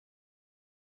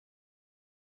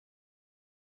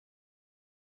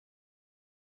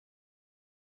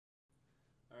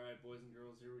Alright, boys and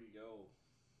girls, here we go.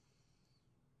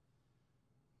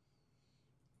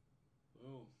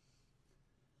 Boom.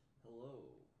 Hello.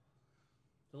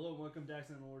 Hello, welcome to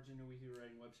Accidental Origin, a weekly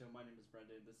writing web show. My name is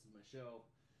Brendan. This is my show.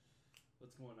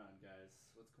 What's going on, guys?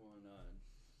 What's going on?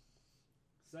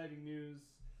 Exciting news.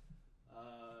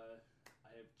 I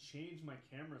have changed my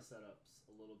camera setups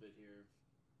a little bit here.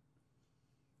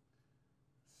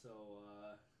 So,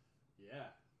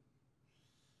 yeah.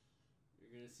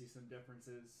 You're going to see some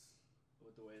differences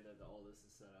with the way that all this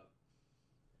is set up.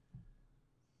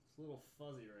 It's a little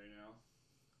fuzzy right now.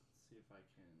 Let's see if I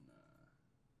can...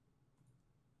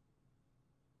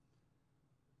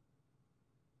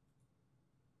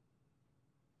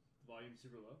 The volume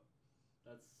super low?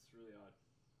 That's really odd.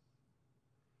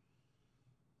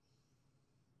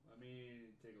 Let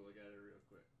me take a look at it real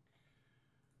quick.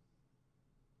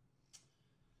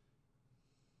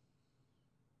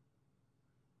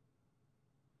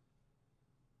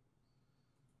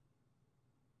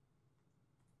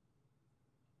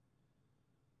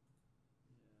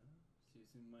 Yeah, it's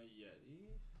using my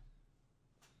Yeti.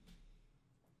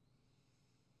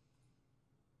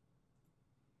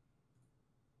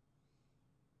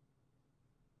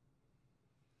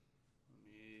 Let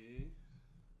me...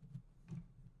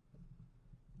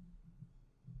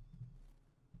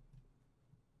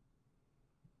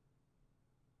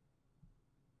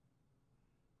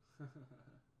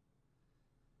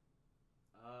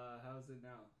 how's it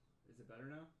now? Is it better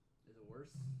now? Is it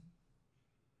worse?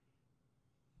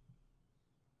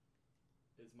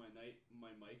 Is my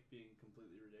mic being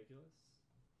completely ridiculous?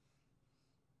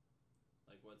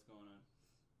 Like, what's going on?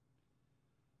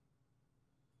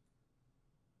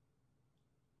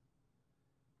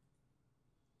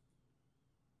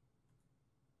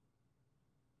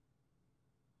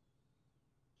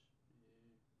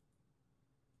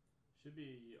 Should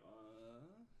be,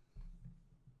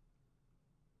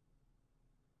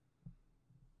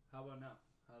 How about now?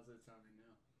 How's it sounding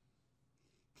now?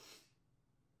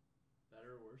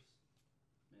 Better or worse?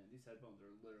 Man, these headphones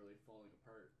are literally falling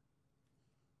apart.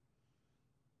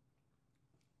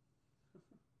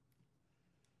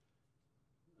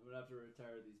 I'm gonna have to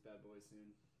retire these bad boys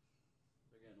soon.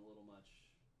 They're getting a little much.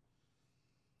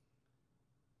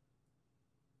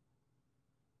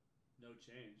 No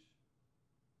change.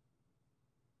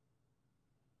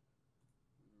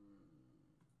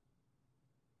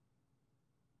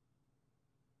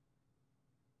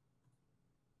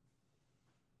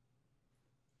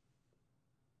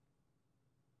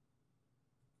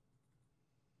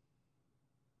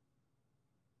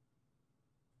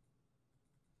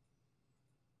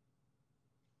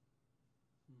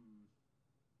 Hmm.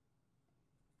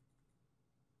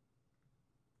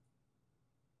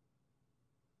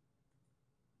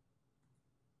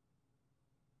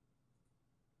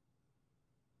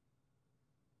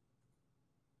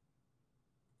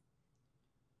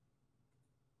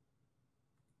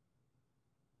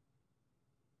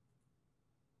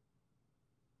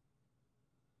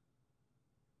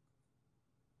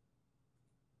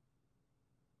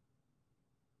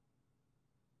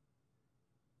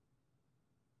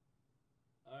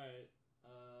 Alright.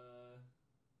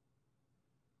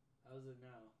 How's it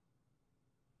now?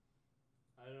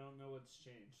 I don't know what's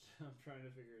changed. I'm trying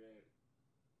to figure it out.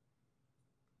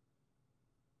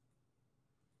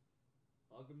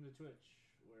 Welcome to Twitch,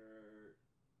 where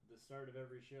the start of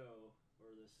every show,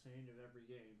 or the end of every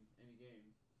game, any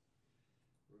game,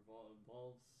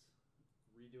 involves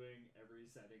redoing every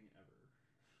setting ever.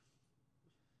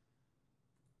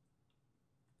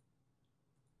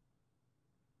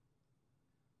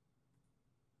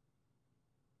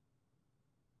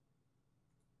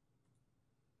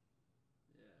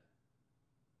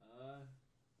 Yeah.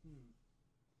 Hmm.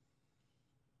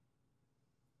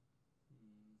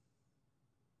 Hmm.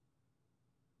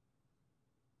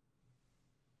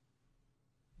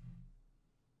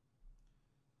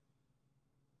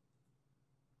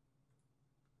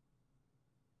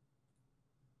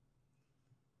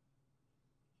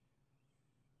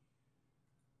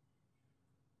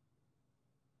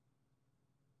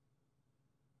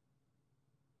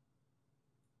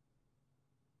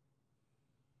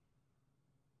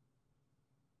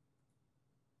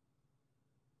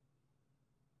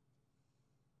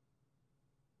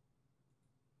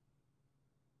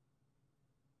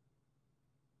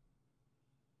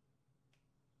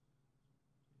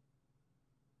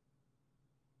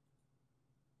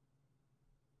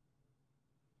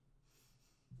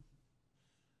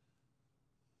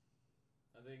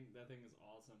 I think that thing is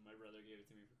awesome. My brother gave it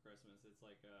to me for Christmas. It's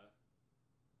like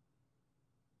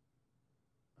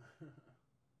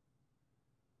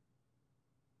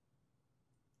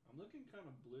I'm looking kind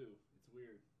of blue. It's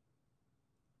weird.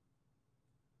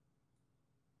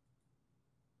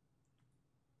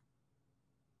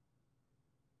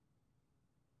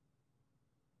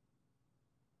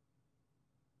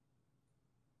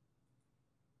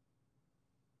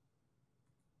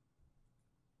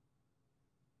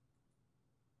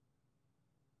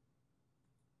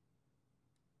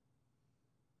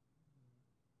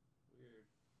 Weird.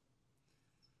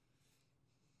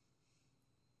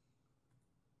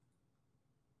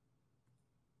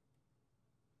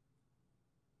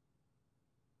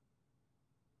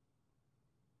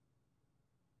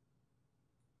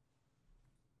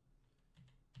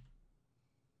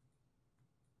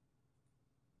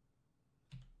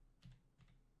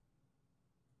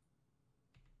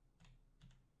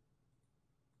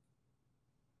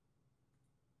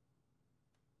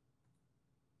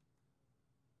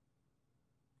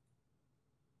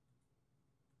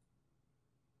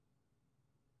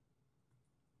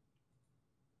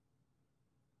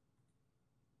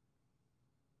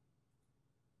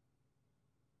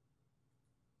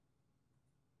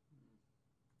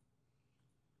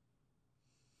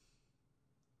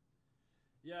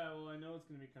 Yeah, well, I know it's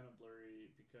going to be kind of blurry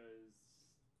because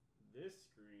this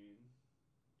screen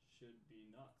should be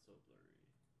not so blurry.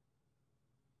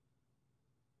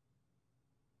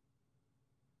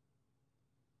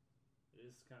 It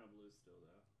is kind of blue still,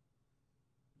 though.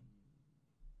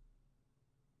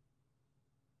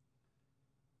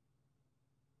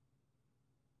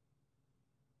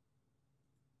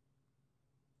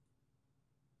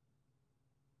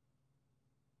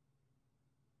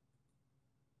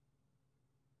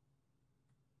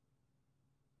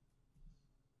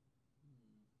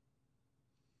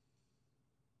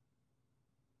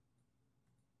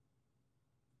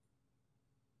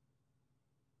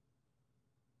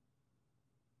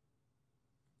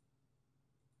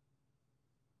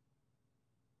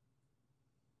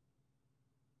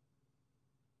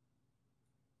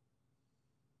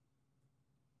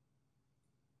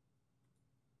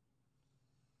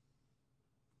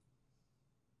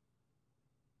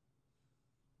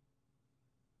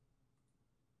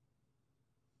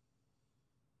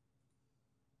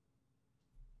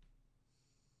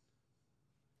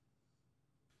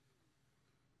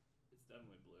 It's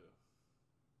definitely blue.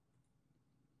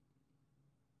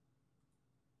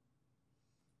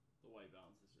 The white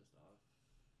balance is just off.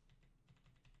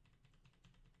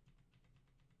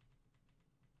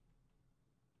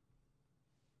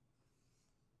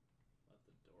 Left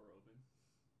the door open.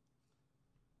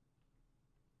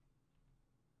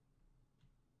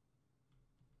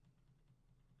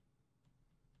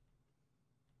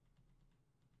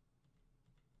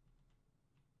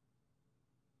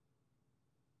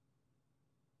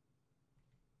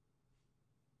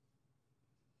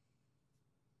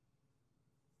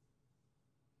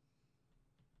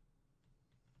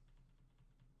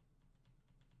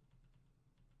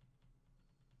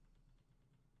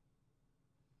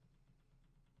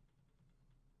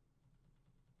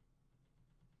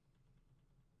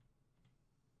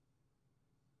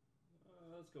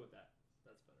 Let's go with that.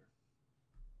 That's better.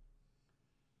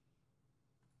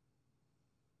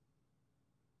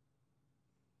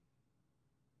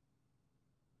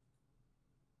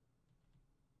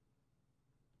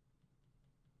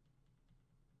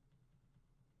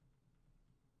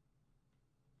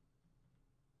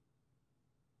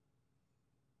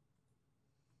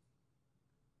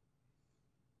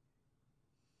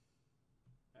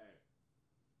 All right.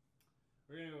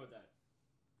 We're going to go with that.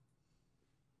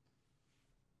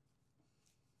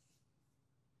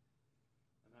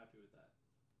 I'm happy with that.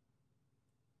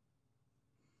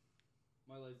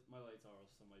 My lights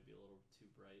also might be a little too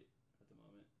bright at the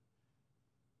moment.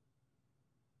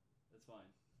 It's fine.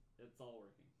 It's all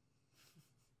working.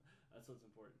 That's what's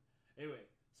important. Anyway,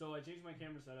 so I changed my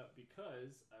camera setup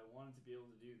because I wanted to be able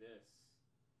to do this.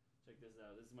 Check this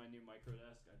out. This is my new micro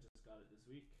desk. I just got it this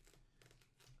week.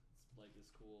 It's like this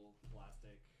cool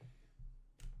plastic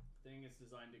thing. It's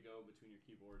designed to go between your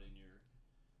keyboard and your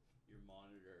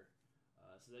monitor,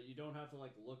 so that you don't have to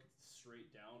like look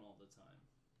straight down all the time.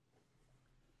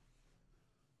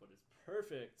 But it's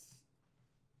perfect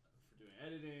for doing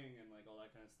editing and like all that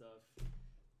kind of stuff.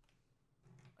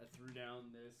 I threw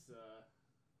down this.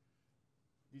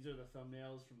 These are the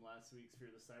thumbnails from last week's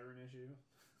Fear the Siren issue.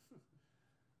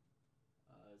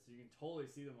 So you can totally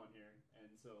see them on here, and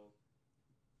so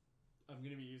I'm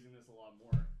going to be using this a lot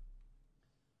more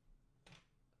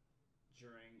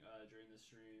during the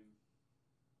stream,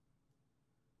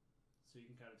 so you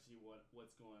can kind of see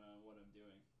what's going on, what I'm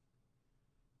doing.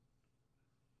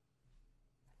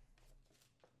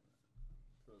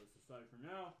 Throw this aside for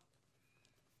now.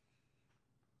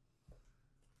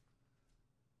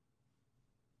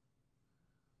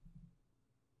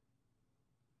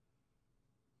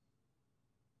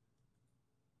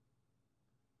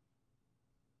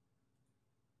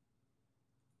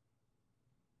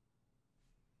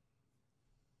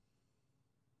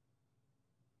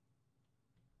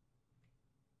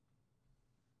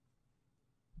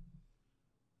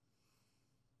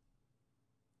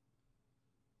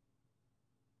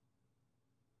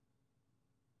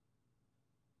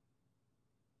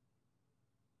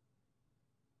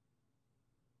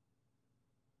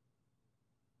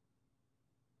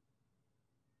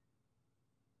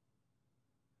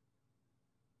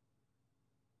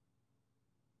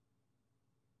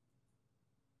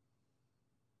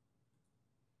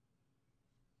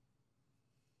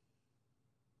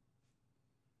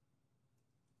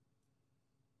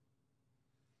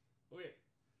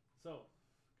 So,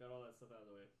 got all that stuff out of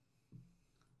the way.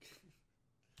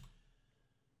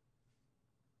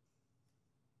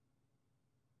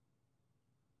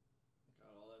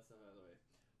 Got all that stuff out of the way.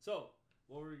 So,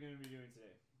 what we're going to be doing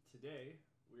today? Today,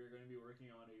 we are going to be working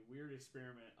on a weird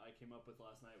experiment I came up with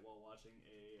last night while watching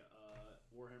a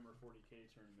Warhammer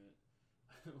 40k tournament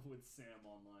with Sam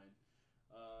online.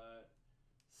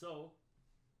 So,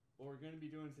 what we're going to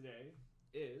be doing today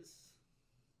is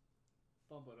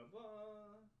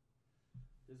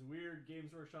this weird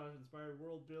Games Workshop inspired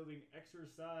world building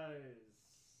exercise.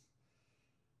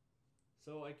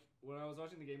 So, when I was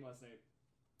watching the game last night,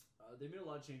 they made a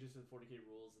lot of changes to the 40k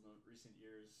rules in the recent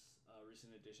years,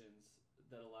 recent editions,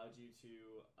 that allowed you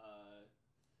to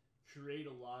create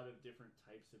a lot of different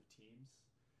types of teams.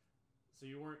 So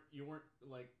you weren't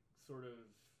like sort of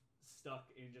stuck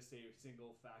in just a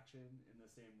single faction in the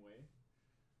same way.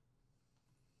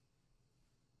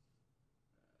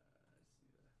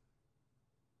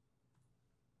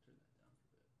 Turn that down for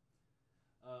a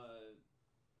bit.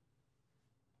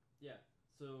 Yeah.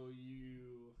 So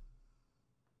you.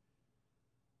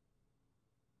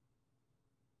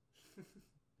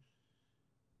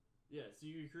 Yeah, so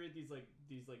you create these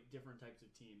different types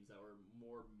of teams that were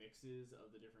more mixes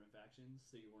of the different factions,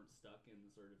 so you weren't stuck in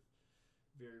the sort of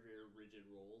very, very rigid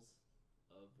roles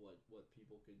of what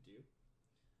people could do.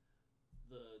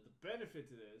 The benefit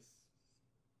to this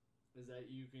is that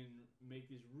you can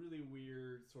make these really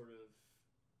weird sort of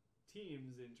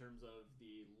teams in terms of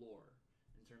the lore,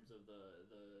 in terms of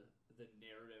the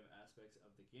narrative aspects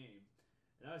of the game.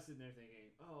 And I was sitting there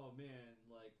thinking, oh man,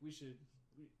 like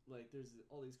there's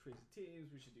all these crazy teams,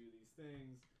 we should do these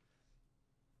things.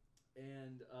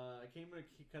 And I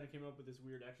kind of came up with this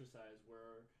weird exercise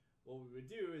where what we would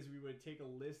do is we would take a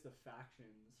list of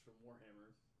factions from Warhammer,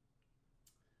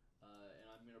 and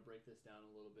I'm going to break this down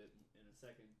a little bit in a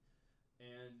second,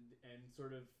 and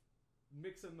sort of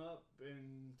mix them up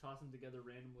and toss them together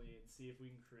randomly and see if we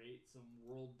can create some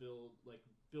world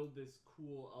build this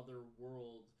cool other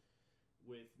world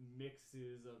with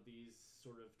mixes of these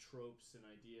sort of tropes and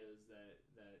ideas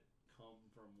that come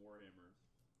from Warhammer.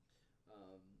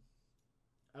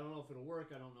 I don't know if it'll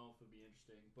work. I don't know if it'll be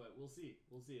interesting, but we'll see.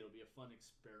 It'll be a fun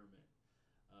experiment.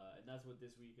 And that's what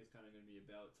this week is kind of going to be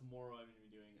about. Tomorrow I'm going to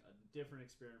be doing a different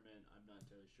experiment. I'm not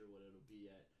entirely sure what it'll be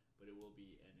yet, but it will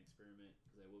be an experiment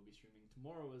because I will be streaming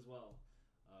tomorrow as well,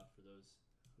 for those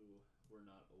who were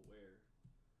not aware.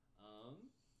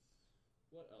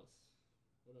 What else?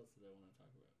 What else did I want to talk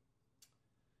about?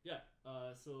 Yeah,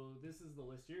 so this is the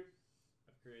list here.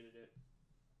 I've created it.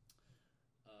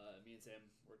 Me and Sam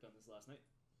worked on this last night.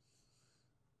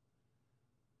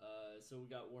 So we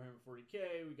got Warhammer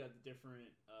 40k, we got the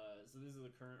different, so these are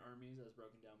the current armies as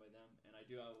broken down by them, and I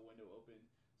do have a window open,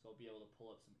 so I'll be able to pull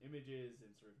up some images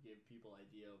and sort of give people an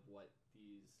idea of what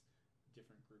these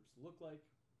different groups look like.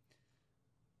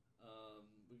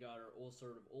 We got our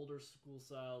older school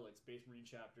style, like Space Marine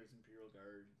chapters, Imperial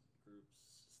Guard groups,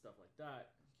 stuff like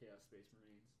that, Chaos Space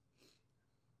Marines.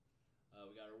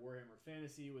 We got our Warhammer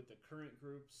Fantasy with the current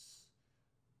groups,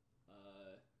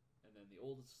 and then the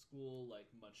old school, like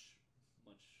much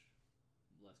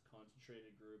less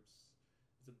concentrated groups.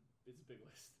 It's a big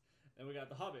list. And we got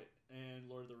The Hobbit and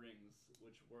Lord of the Rings,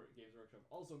 which Games Workshop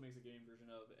also makes a game version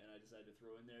of, and I decided to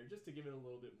throw in there just to give it a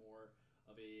little bit more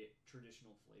of a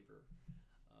traditional flavor.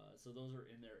 So those are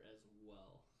in there as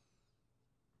well.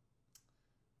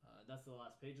 That's the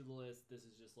last page of the list. This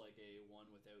is just like a one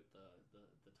without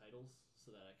the titles,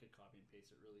 so that I could copy and paste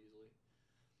it really easily.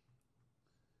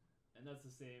 And that's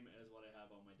the same as what I have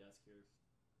on my desk here.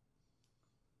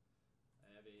 I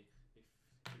have a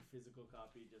physical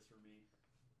copy just for me.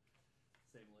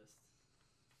 Same list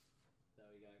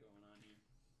that we got going on here.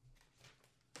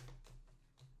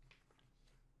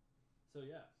 So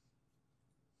yeah,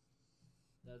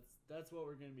 that's what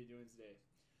we're going to be doing today.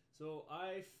 So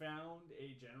I found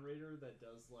a generator that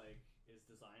is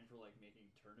designed for like making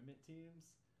tournament teams,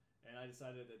 and I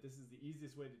decided that this is the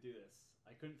easiest way to do this.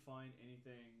 I couldn't find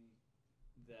anything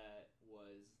that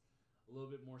was a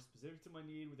little bit more specific to my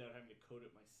need without having to code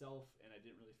it myself, and I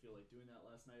didn't really feel like doing that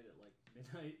last night at like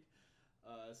midnight.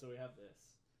 So we have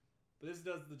this, but this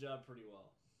does the job pretty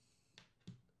well.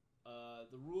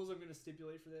 The rules I'm going to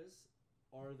stipulate for this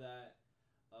are that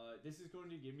this is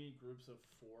going to give me groups of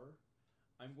 4.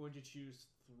 I'm going to choose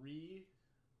 3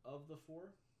 of the 4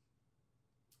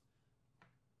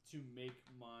 to make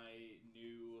my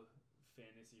new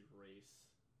fantasy race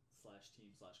 /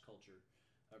 team / culture,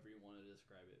 however you want to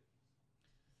describe it.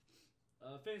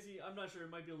 Fantasy, I'm not sure. It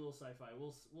might be a little sci-fi.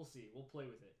 We'll see. We'll play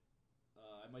with it.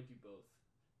 I might do both.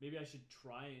 Maybe I should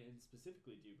try and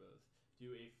specifically do both.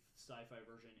 do a sci-fi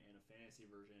version and a fantasy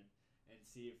version and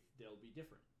see if they'll be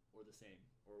different or the same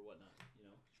or whatnot. You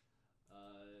know,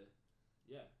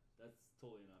 yeah, that's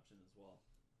totally an option as well.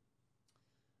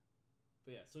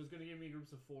 But yeah, so it's gonna give me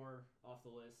groups of 4 off the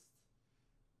list,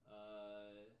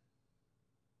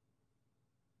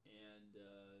 and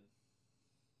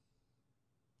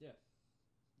yeah,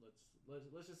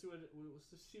 let's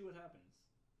just see what happens.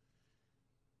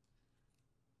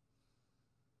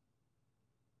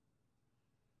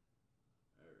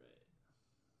 All right.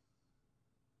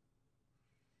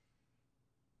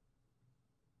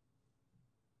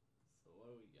 So what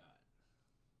do we got?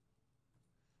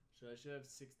 I should have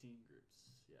 16 groups.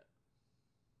 Yeah.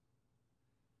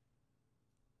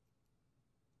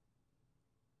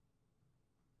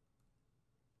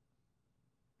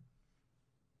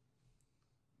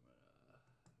 I'm gonna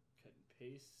cut and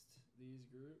paste these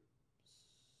groups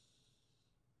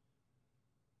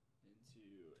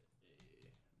into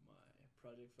my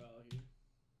project file here.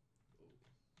 Oh.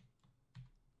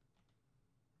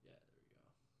 Yeah, there we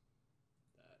go.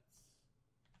 That's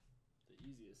the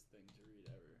easiest thing to read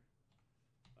ever.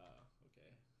 Wow,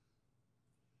 okay.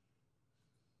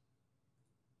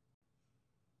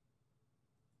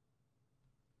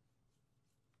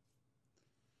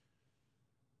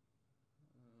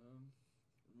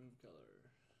 Remove color.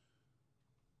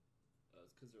 Oh,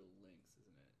 it's because they're links,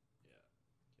 isn't it? Yeah.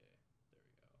 Okay, there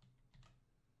we go.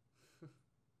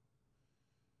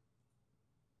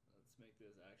 Let's make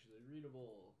this actually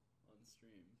readable on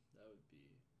stream. That'd be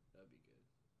good.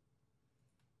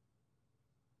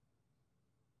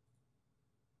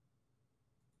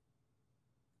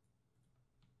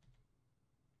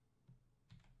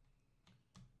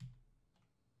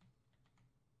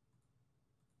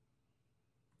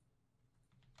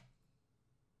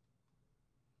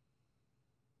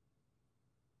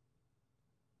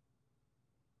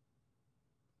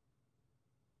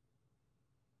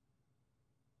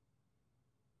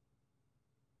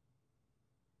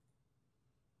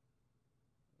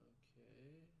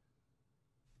 Okay.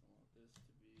 I want this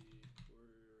to be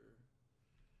quarter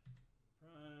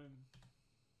prime.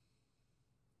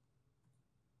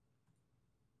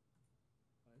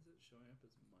 Why is it showing up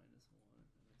as -1? That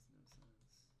makes no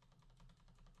sense.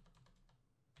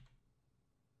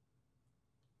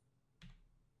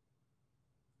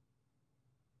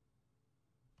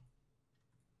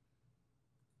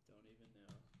 Don't even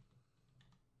know. That's not why I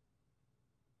wanted that.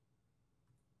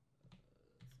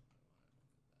 Okay.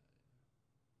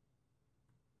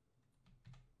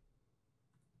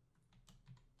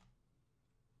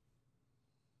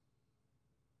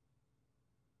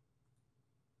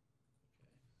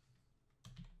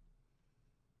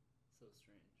 So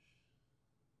strange.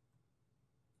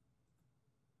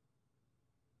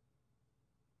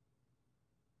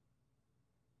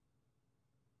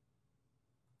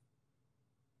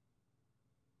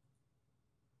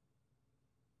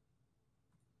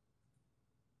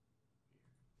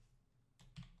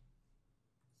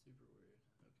 Super weird.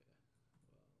 Okay.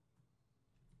 Well,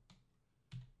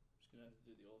 just gonna have to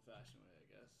do the old-fashioned way, I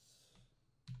guess.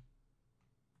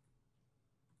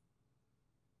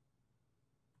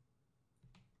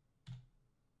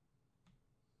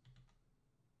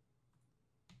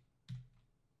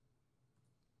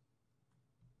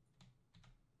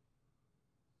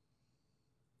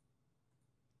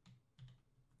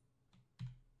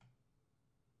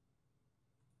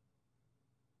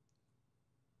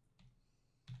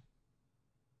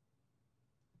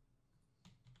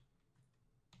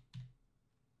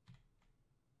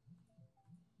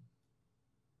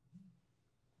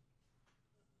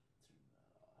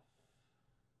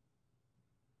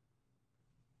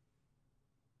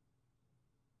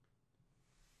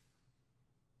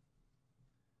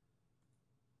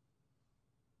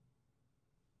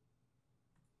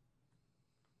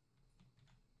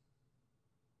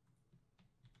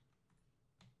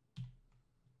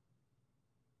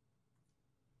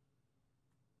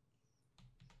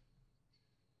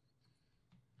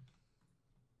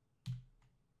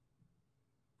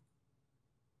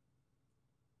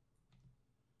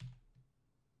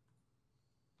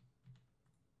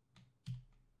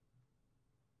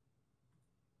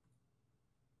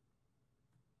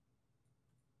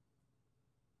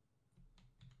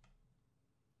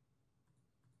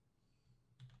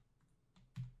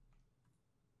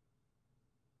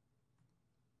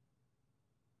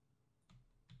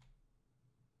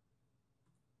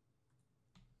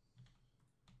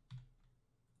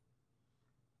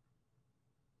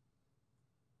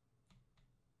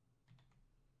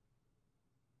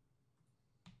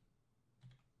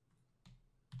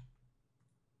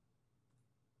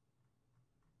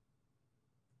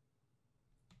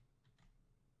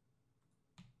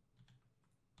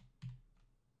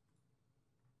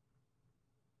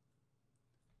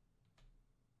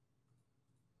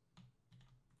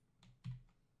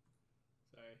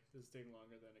 This is taking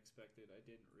longer than expected. I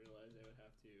didn't realize I would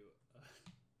have to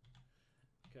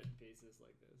cut and paste this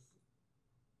like this.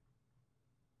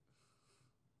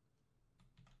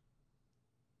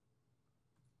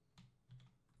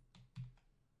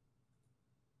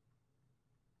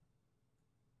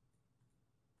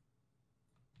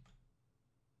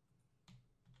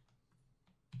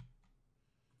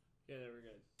 Yeah, there we're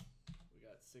good. We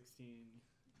got 16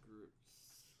 groups.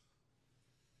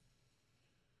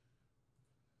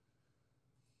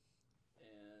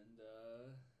 And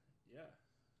yeah.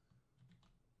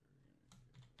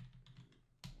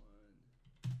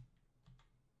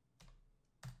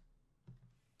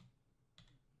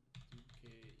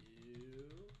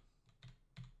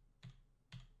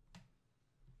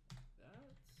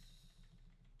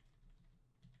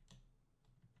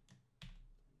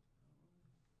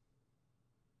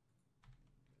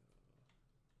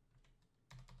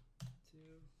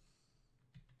 Two,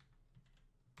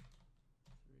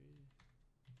 three,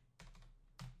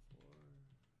 4,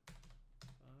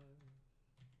 5,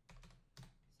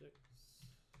 6,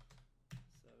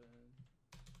 7,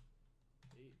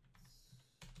 8,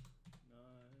 9,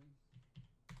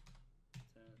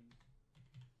 10,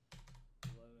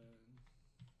 11,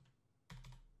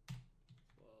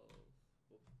 12,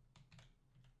 13,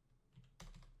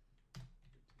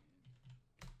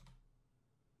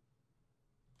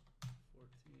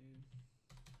 14,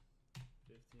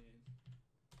 15,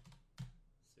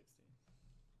 16.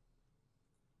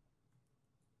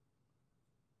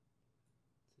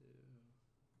 2,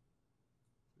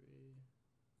 3, 4,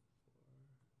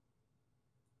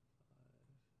 5,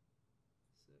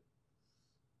 6,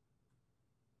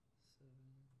 7, 8,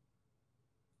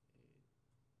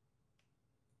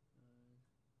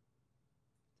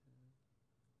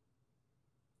 9,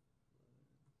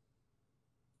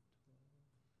 10, 11, 12,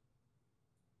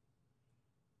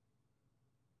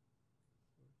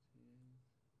 14,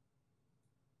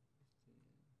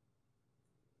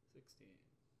 15, 16.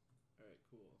 Alright,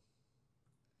 cool.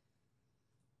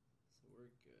 So we're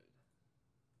good.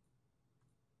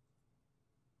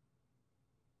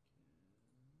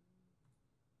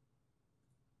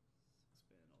 Let's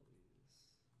expand all these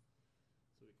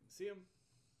so we can see them.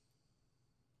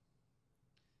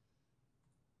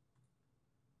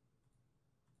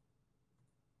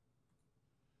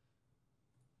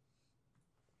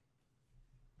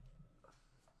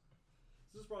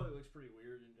 This probably looks pretty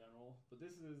weird in general, but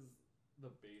this is the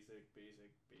basic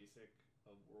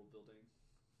of world building,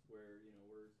 where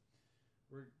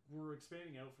we're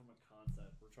expanding out from a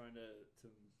concept. We're trying to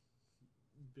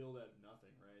build out of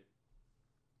nothing, right?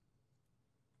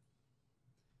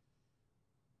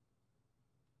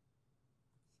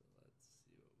 So let's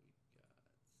see what we got.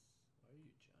 Why are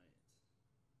you giant?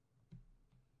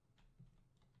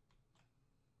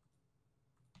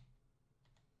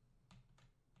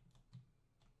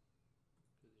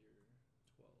 Because you're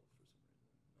 12 for some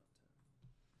reason, not 10.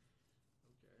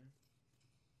 Okay.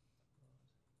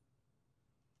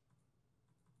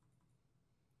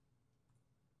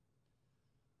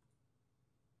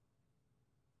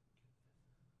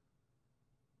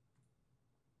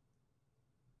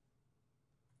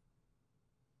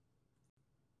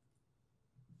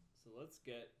 So let's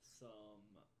get some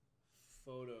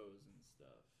photos and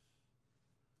stuff.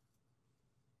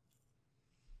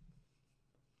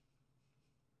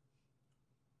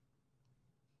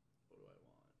 What do I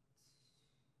want?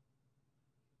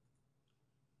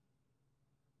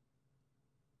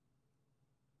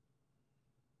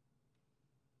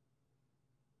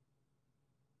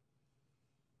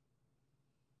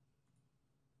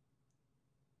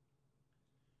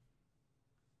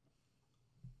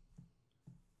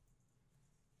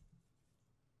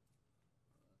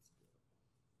 Let's go.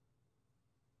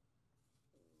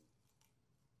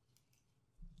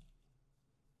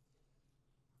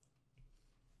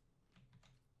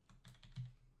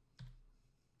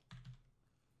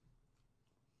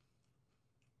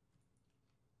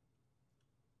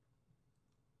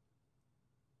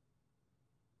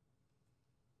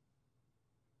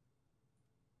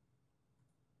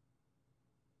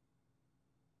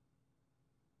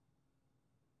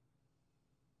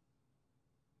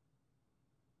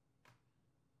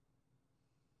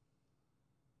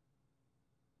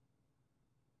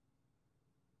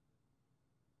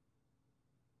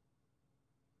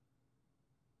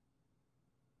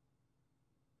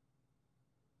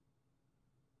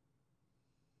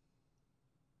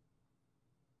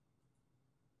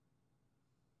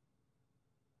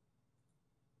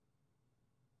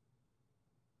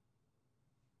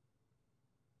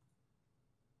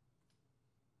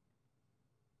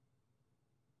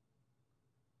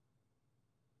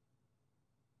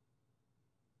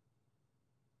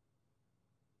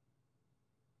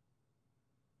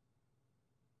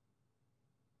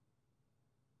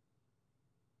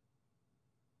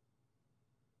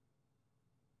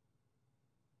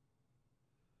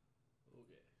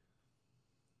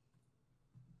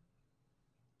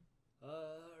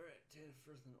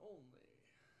 first and only.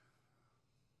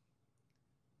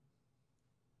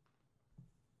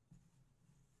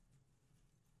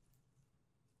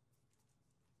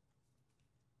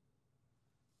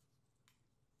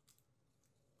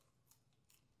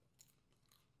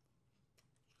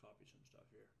 Let's copy some stuff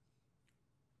here.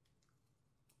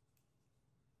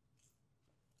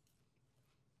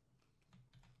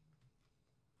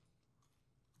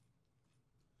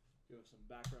 Give us some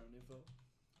background info.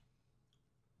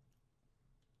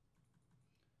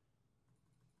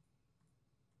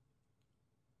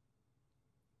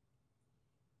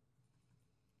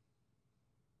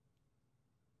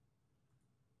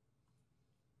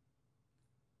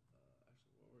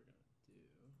 Actually, what we're going to do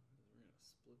is we're going to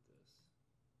split this.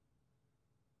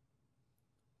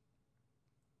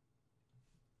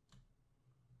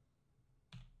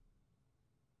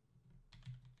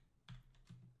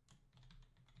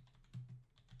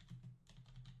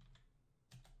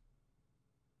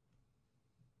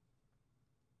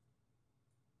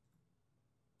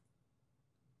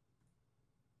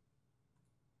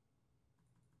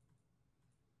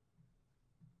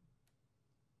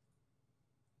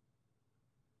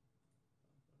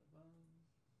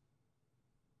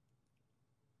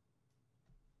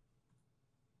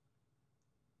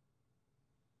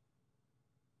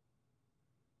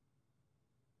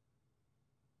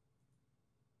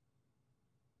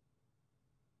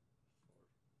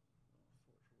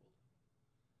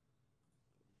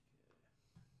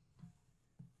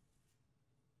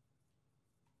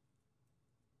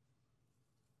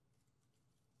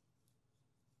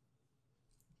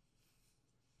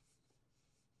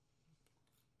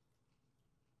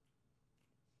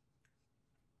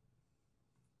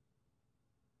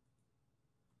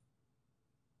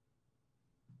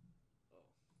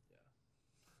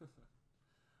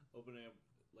 Opening up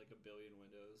like a billion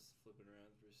windows, flipping around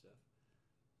through stuff.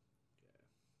 Okay.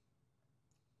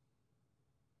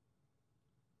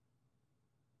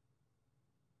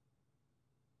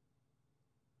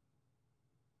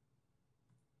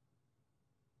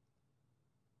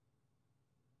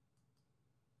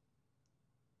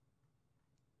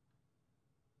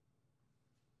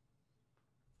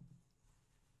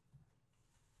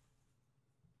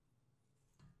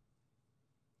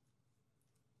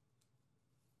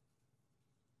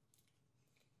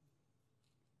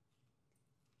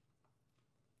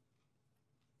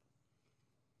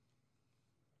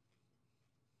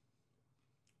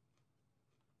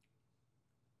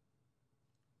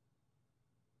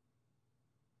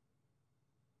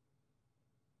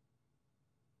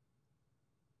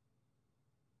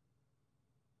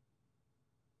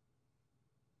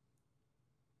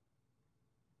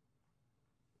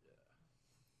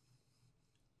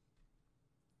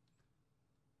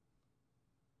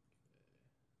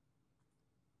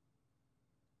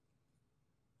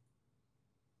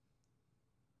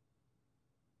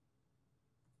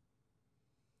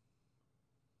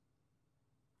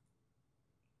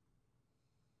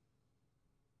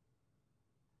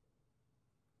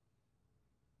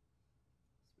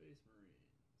 Space Marines.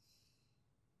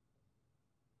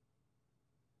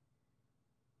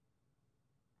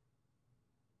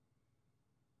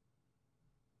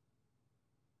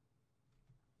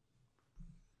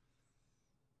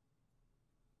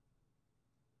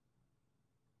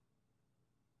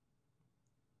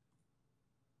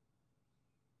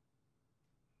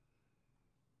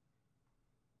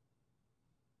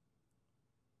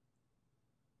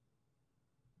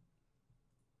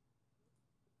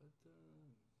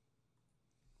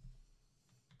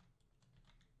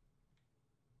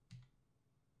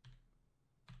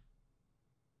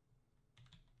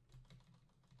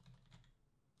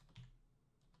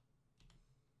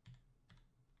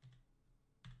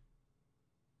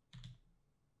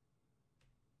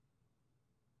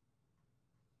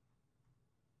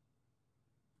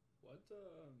 But what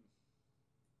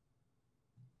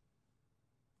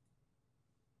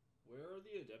where are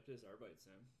the Adeptus Arbite,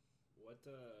 Sam? What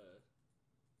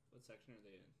section are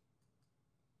they in?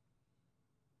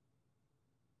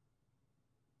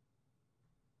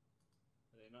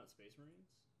 Are they not Space Marines?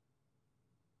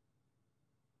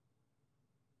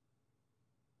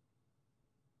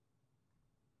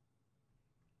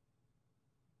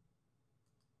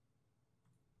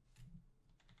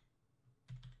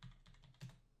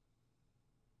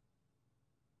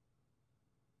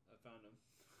 I found them.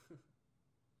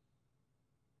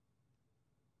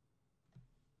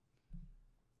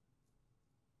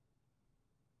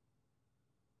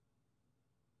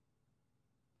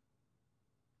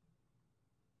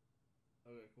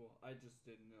 Okay, cool. I just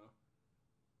didn't know.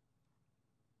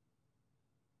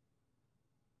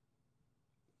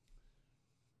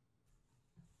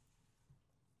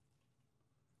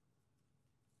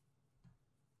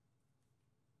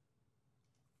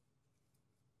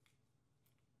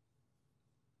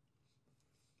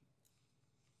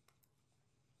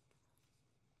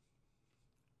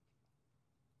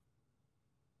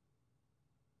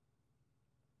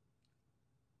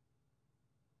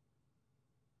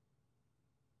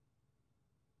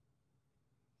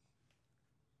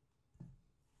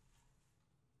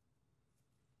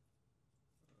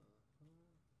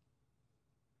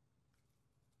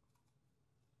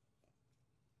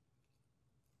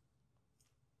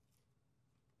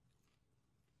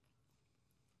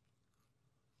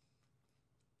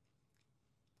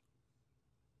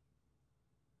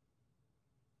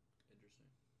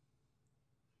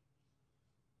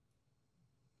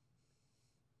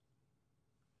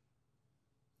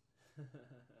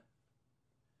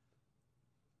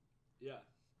 Yeah.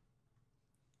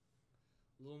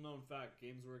 Little known fact: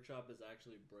 Games Workshop is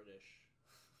actually British,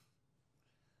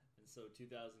 and so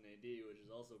 2000 AD, which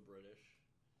is also British,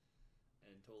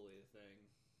 and totally a thing.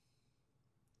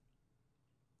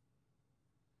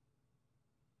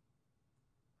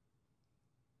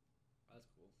 That's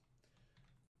cool.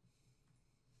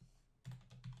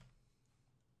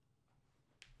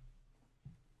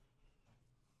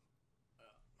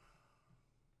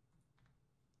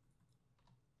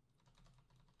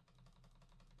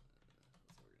 Let's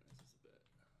organize this a bit.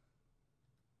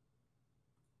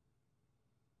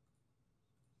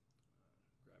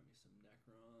 Grab me some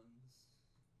Necrons.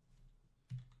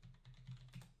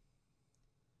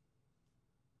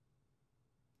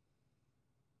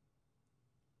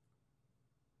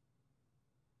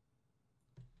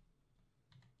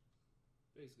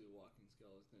 Basically walking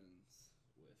skeletons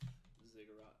with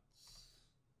ziggurats.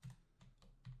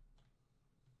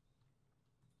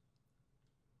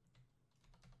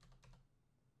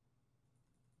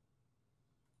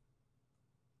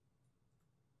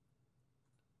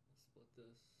 Let's split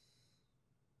this.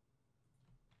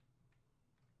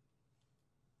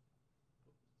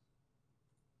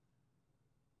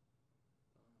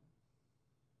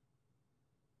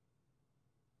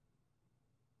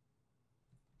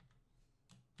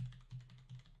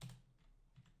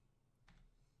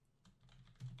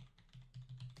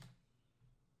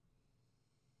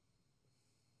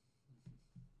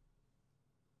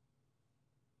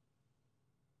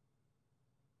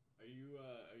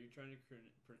 Are you trying to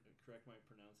correct my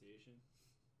pronunciation?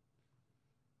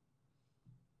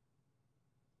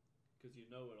 Because you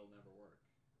know it'll never work.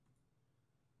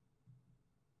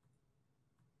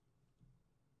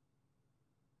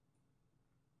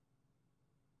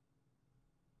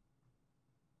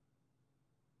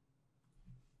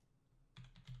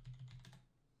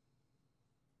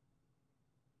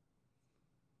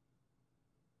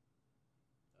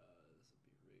 This will be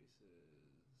races. I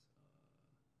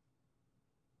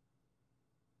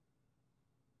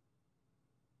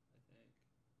think.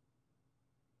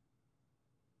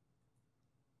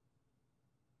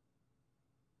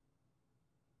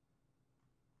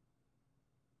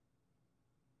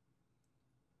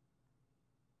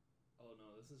 Oh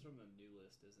no, this is from the new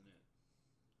list, isn't it?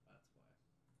 That's why.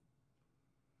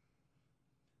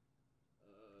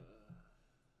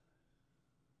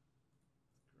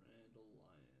 Grand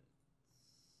Alliance.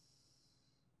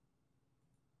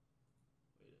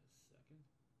 Wait a second.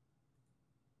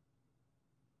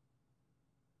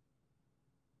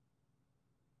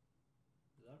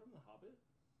 Is that from The Hobbit?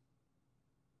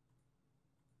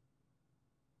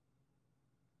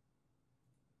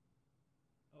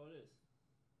 Oh, it is.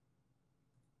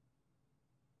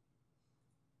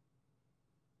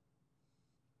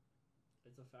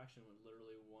 It's a faction with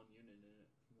literally one unit in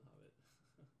it from The Hobbit.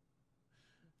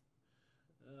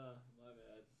 My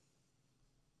bad.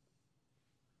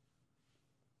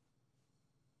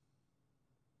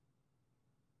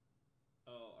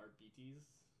 Oh,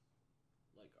 Arbites?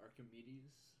 Like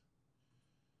Archimedes?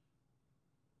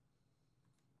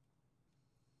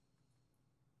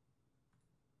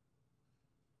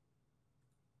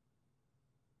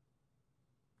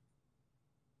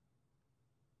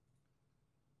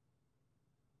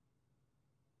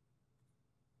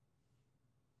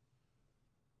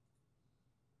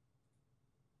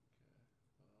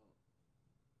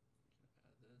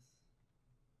 Okay,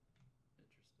 well, we can add this.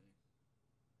 Interesting.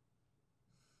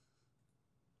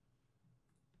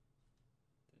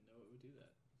 Didn't know it would do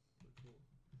that, but cool. Let's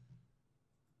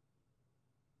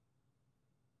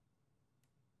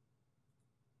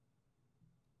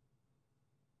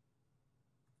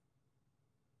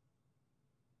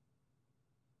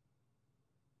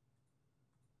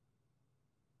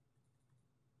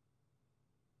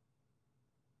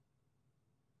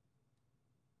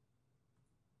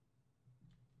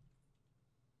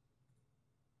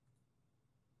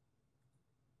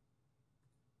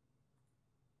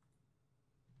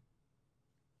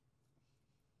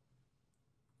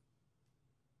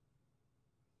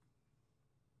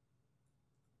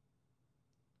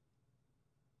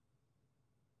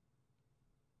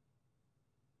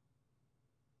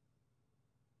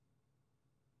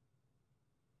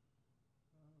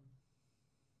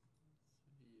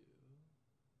view. Anyway,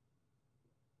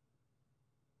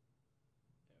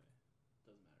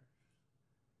 doesn't matter.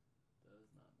 Does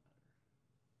not matter.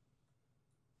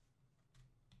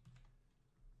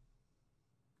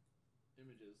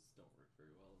 Images don't work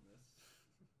very well in this.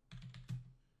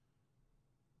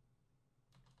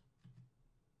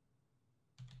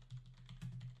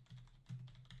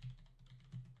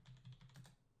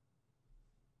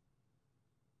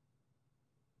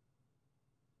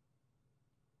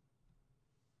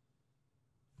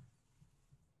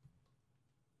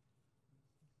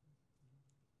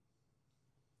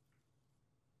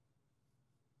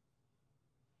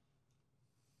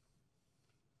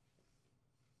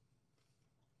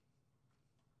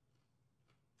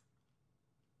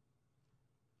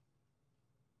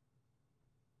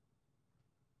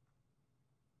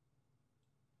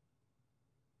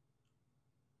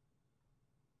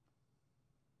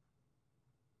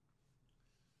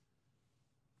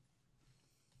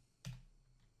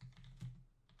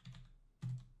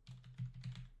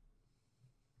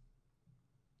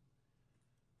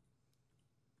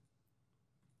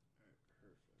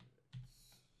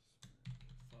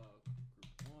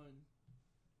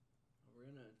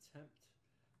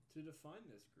 to define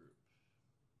this group.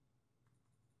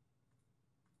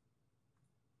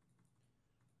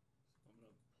 So I'm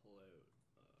going to pull out,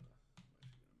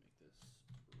 I'm actually going to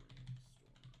make this brainstorm.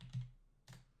 Like you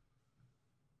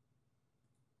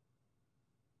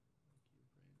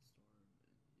brainstorm and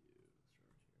you start here.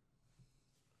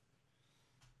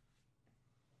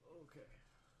 Okay.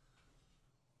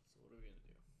 So what are we going to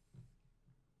do?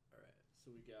 Alright,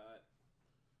 so we got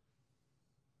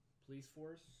police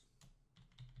force.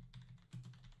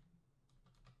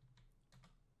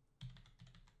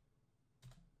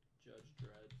 Judge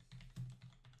Dredd.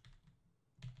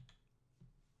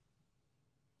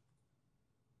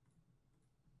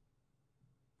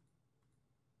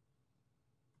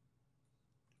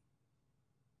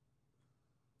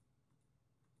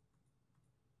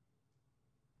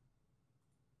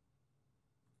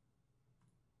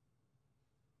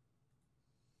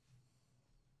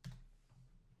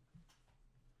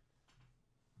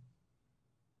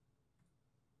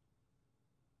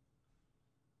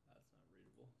 That's not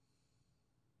readable.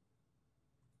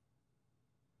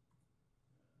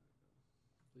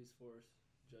 Police force,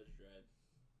 Judge Dredd.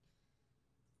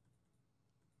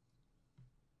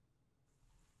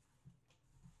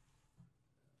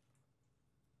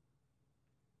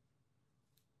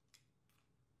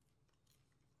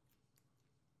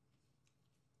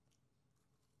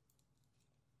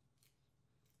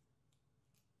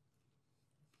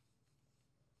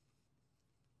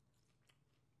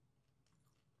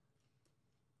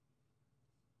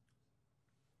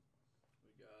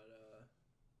 We got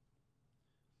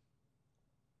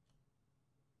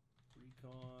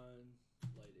recon,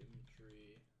 light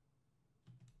infantry,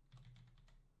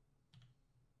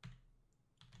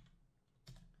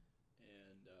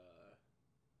 and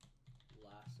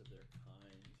last of their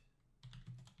kind.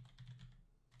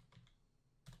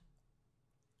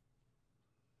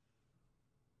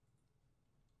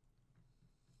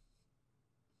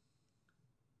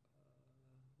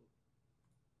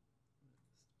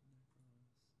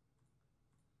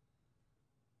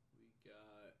 We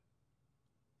got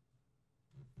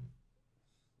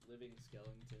living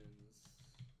skeletons.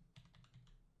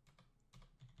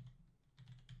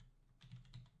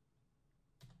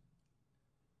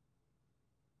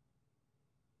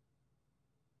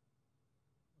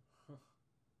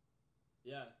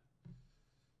 Yeah.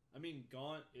 I mean,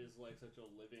 Gaunt is like such a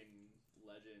living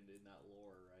legend in that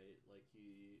lore, right? Like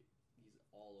he's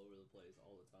all over the place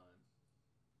all the time.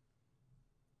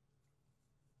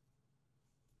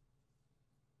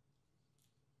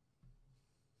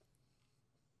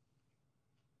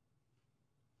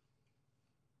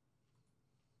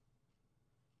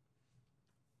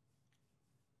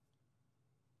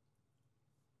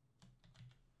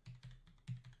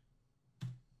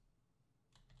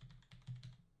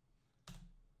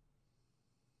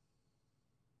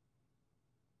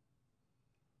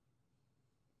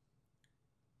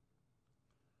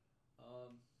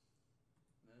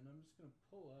 And I'm just gonna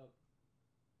pull up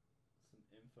some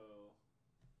info.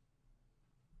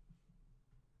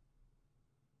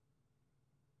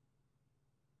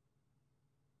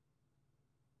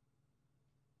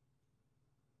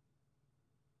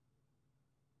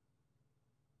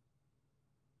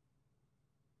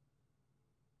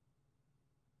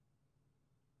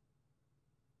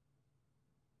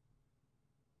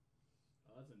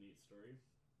 Oh, that's a neat story.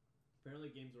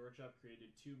 Apparently, Games Workshop created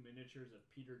 2 miniatures of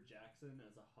Peter Jackson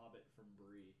as a hobbit from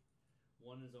Bree.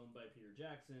 One is owned by Peter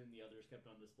Jackson, the other is kept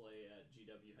on display at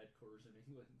GW headquarters in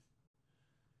England.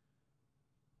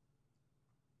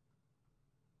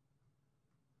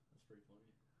 That's pretty funny.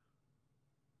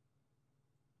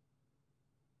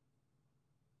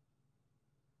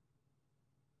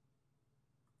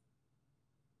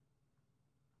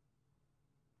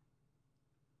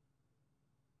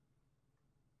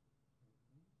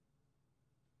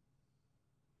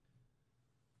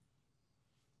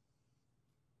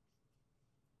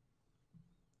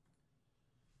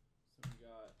 So we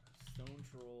got Stone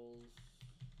Trolls.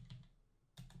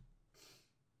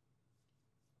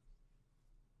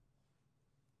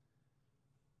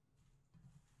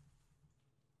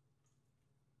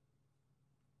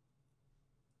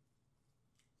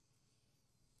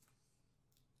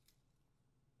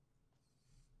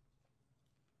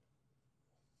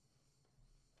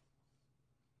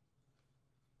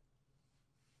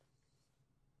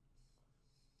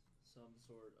 Some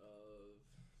sort of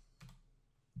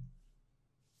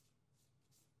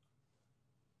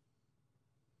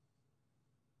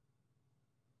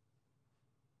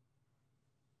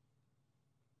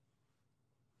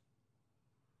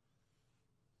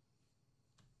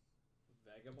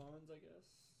vagabonds, I guess.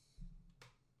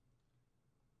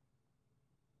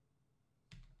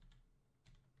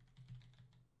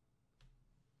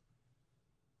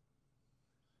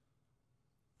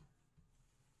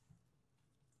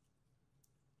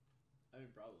 I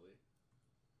mean, probably.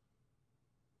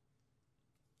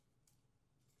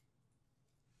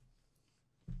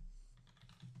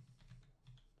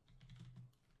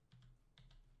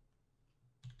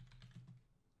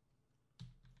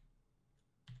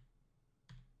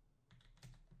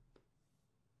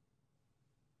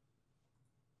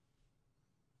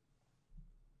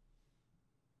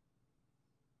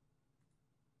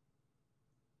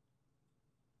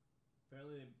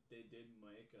 Apparently, they did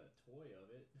make a toy of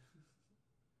it. I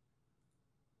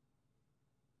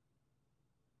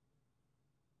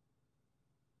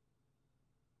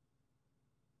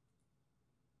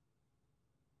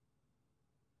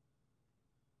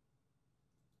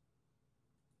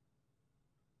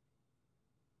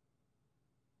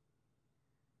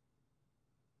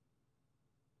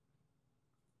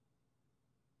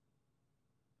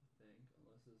think,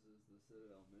 unless this is the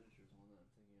Citadel Miniatures one that I'm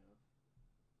thinking of.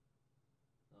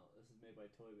 No, this is made by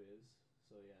Toy Biz.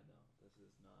 So yeah, no, this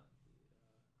is not the.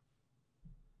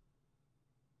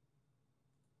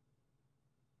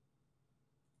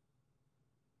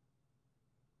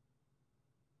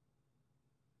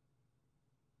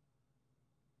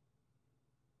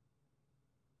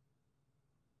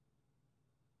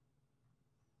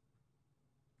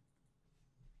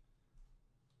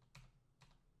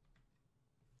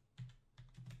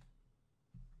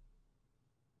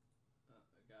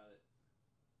 I got it.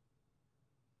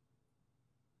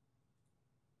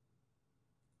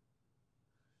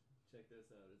 Check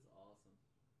this out. It's awesome.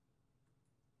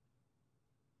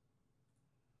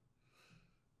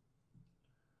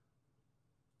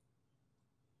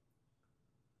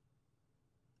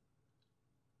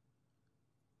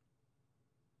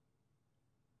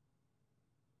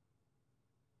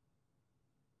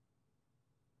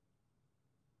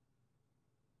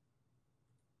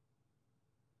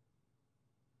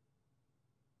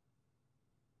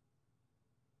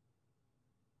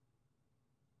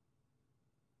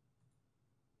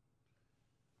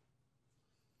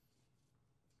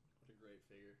 What a great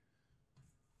figure.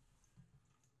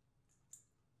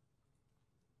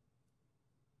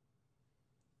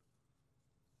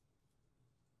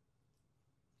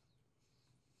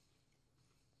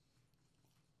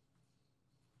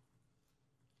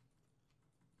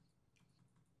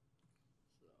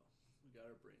 So, we got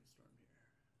our brainstorm here.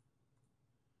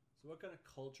 So, what kind of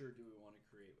culture do we want to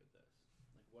create with this?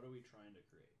 Like, what are we trying to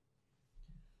create?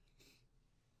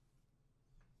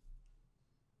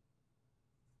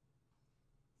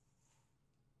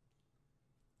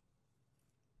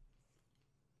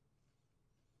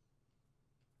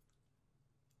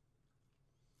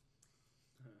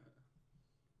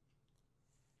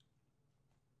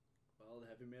 Well, the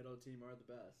heavy metal team are the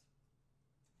best.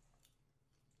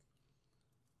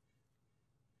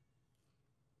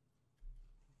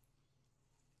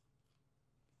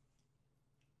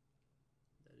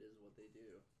 That is what they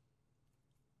do.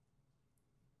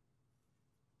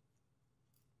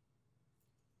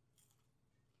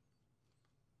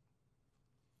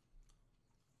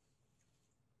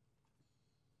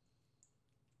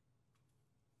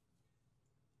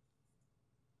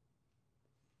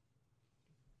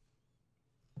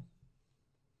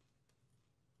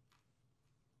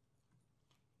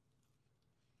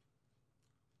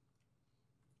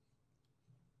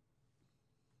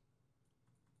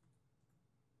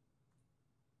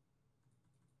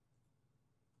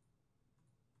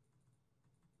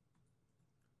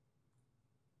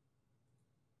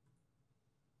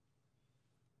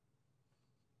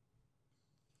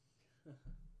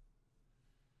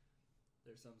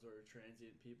 They're some sort of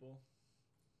transient people.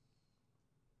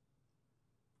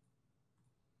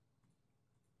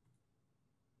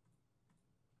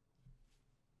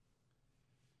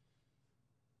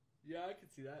 Yeah, I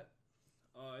could see that.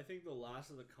 I think the last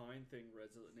of the kind thing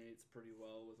resonates pretty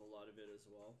well with a lot of it as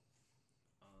well.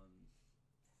 Um,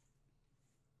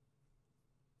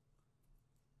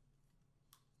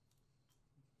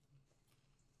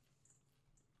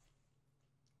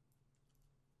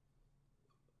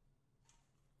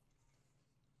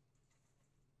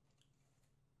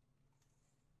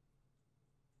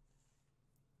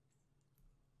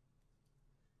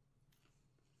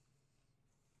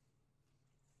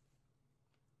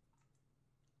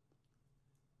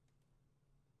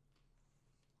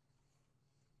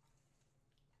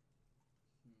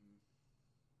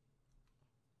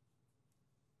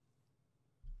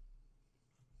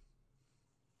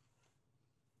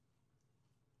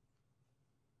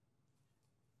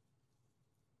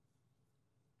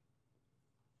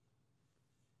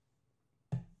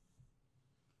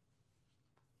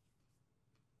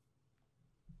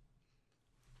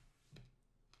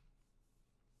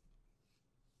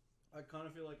 I kind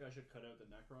of feel like I should cut out the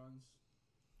Necrons.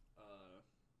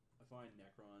 I find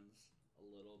Necrons a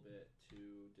little bit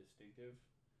too distinctive.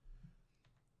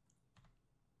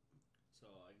 So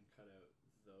I can cut out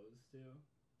those two,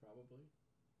 probably.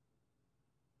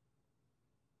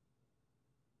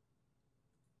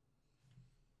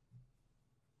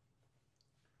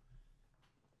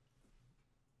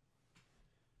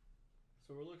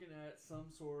 So we're looking at some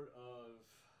sort of...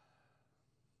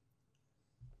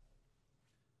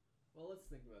 Well, let's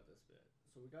think about this bit.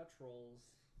 So we got trolls,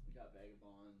 we got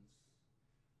vagabonds,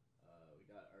 we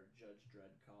got our Judge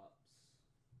Dredd cops.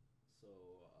 So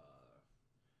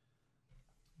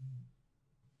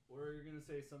we're gonna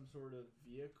say some sort of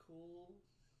vehicle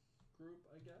group,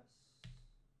 I guess.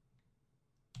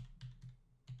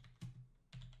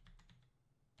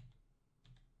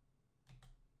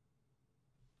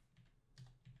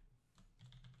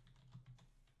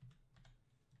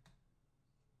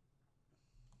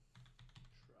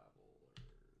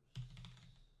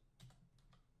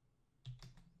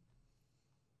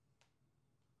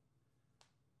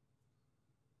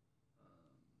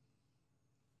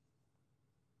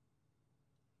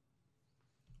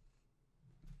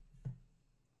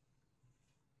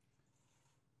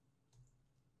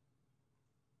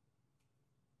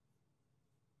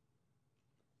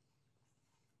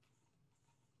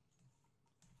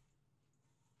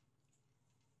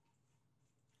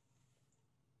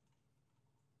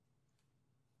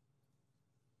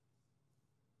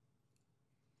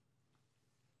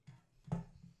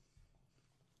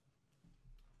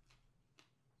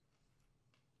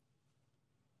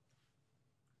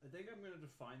 I think I'm going to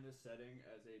define this setting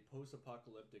as a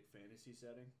post-apocalyptic fantasy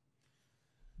setting.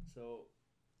 So,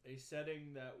 a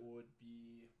setting that would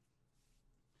be...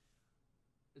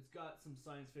 It's got some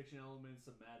science fiction elements,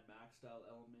 some Mad Max style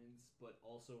elements, but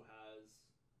also has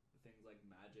things like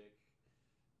magic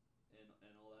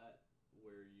and all that,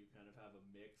 where you kind of have a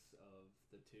mix of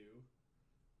the two.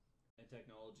 And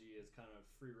technology is kind of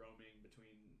free roaming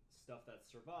between stuff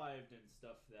that's survived and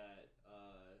stuff that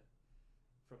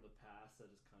from the past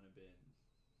that has kind of been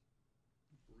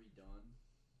redone.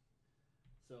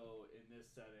 So in this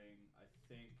setting, I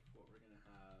think what we're going to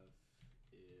have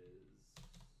is...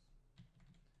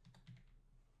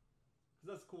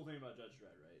 Because that's the cool thing about Judge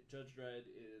Dredd, right? Judge Dredd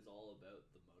is all about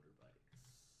the motorbikes.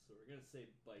 So we're going to say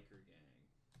biker gang.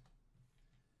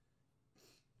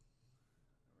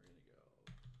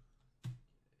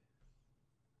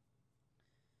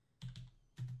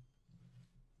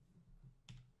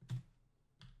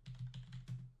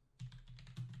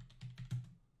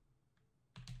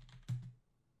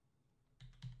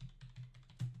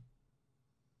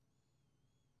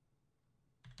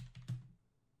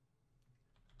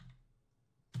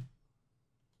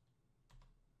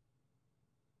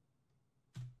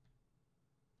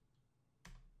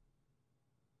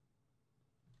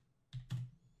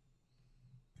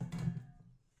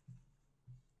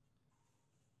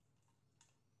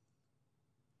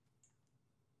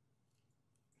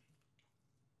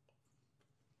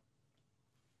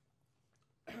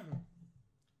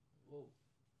 Whoa.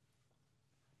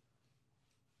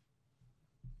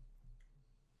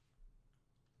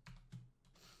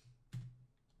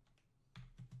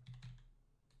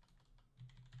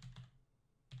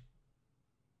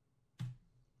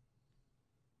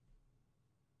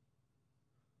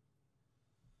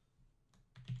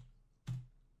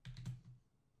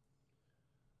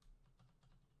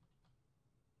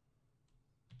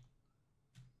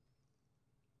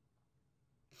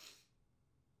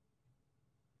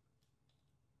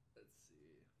 Let's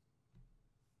see.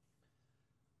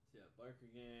 So yeah, biker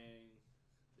gang.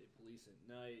 They police at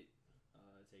night,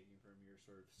 taking from your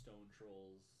sort of stone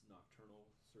trolls, nocturnal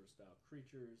sort of style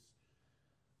creatures.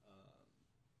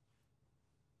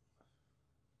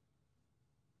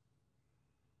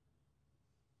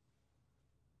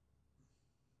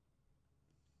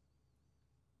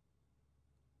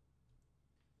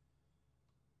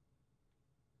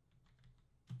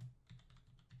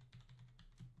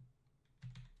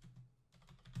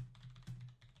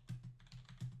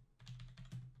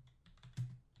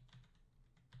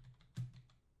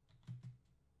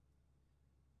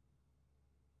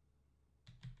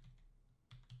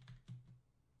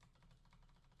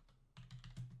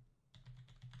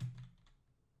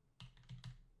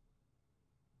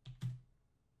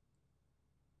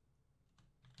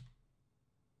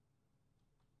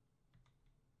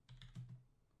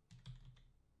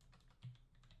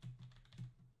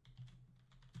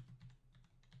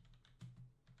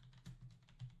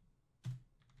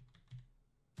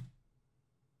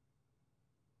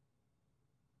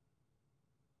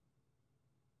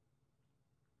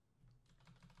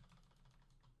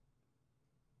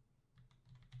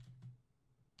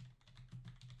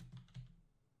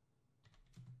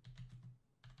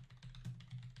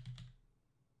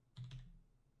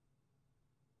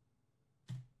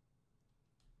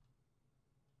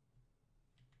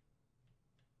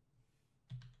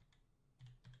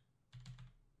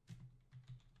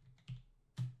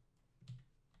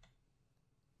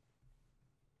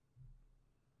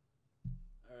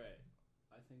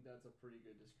 think that's a pretty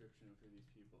good description of who these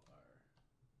people are.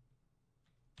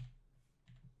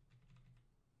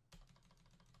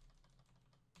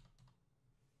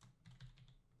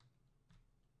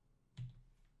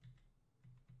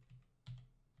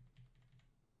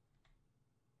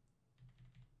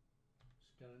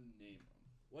 Just gotta name them.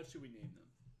 What should we name them?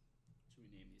 What should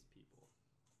we name these people?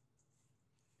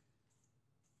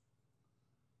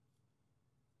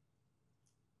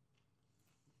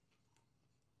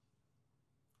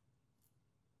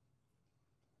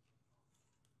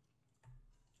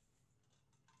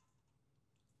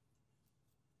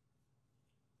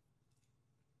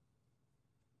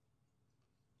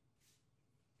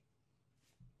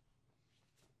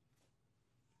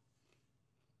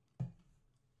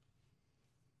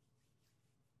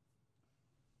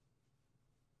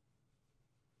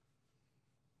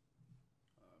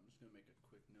 I'm just gonna make a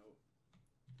quick note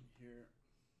here.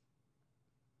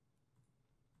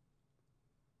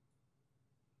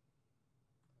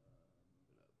 Move it up to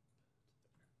there.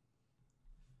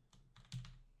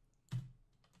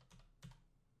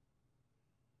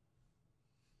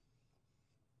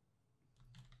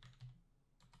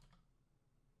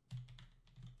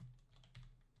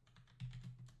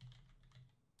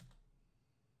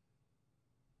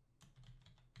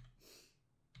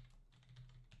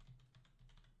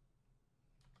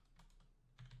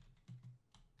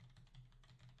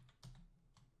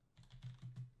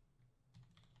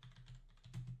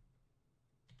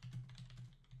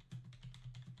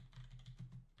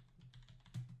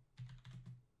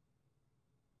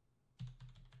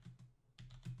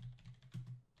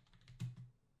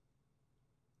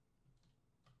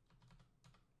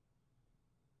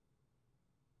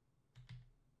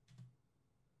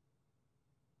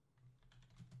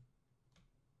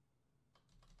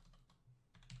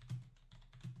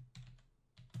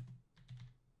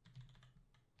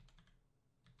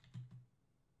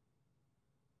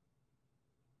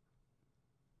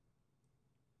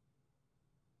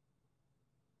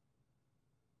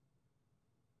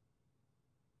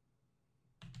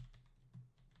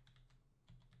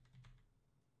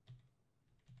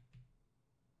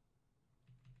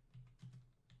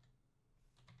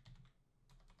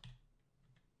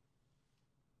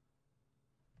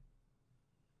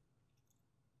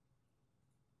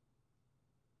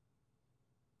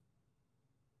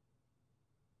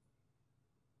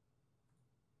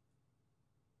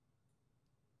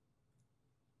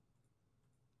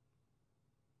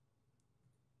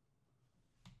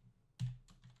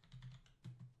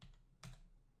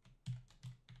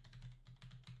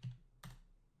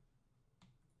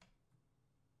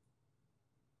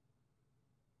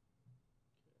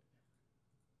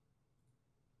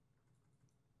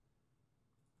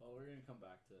 Well, we're gonna come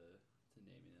back to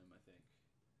naming them, I think.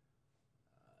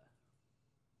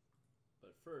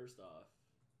 But first off,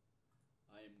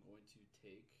 I am going to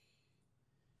take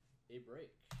a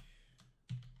break.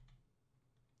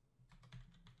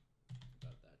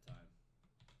 About that time.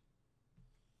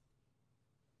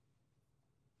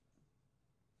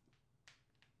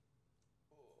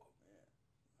 Oh man.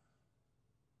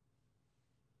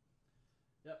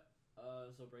 Yep.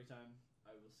 So break time.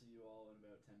 I will see you all in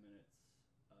about 10 minutes.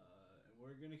 And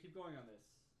we're gonna keep going on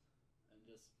this and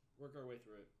just work our way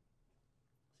through it.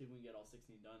 See if we can get all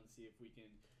 16 done. See if we can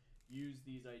use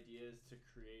these ideas to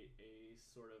create a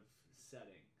sort of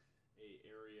setting, a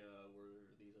area where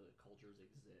these other cultures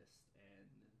exist, and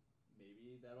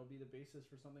maybe that'll be the basis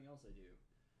for something else I do.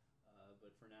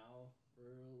 But for now,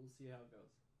 we'll see how it goes.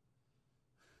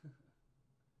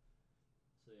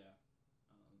 So yeah,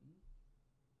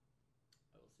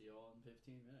 I will see you all in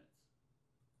 15 minutes.